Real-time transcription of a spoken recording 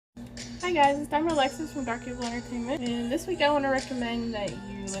Hi guys, it's Diamond Alexis from Dark Evil Entertainment, and this week I want to recommend that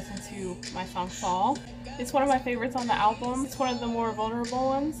you listen to my song Fall. It's one of my favorites on the album. It's one of the more vulnerable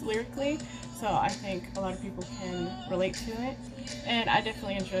ones lyrically, so I think a lot of people can relate to it, and I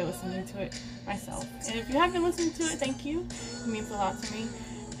definitely enjoy listening to it myself. And if you have been listening to it, thank you. It means a lot to me,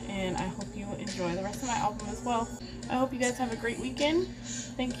 and I hope you enjoy the rest of my album as well. I hope you guys have a great weekend.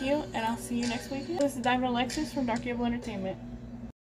 Thank you, and I'll see you next weekend. This is Diamond Alexis from Dark Evil Entertainment.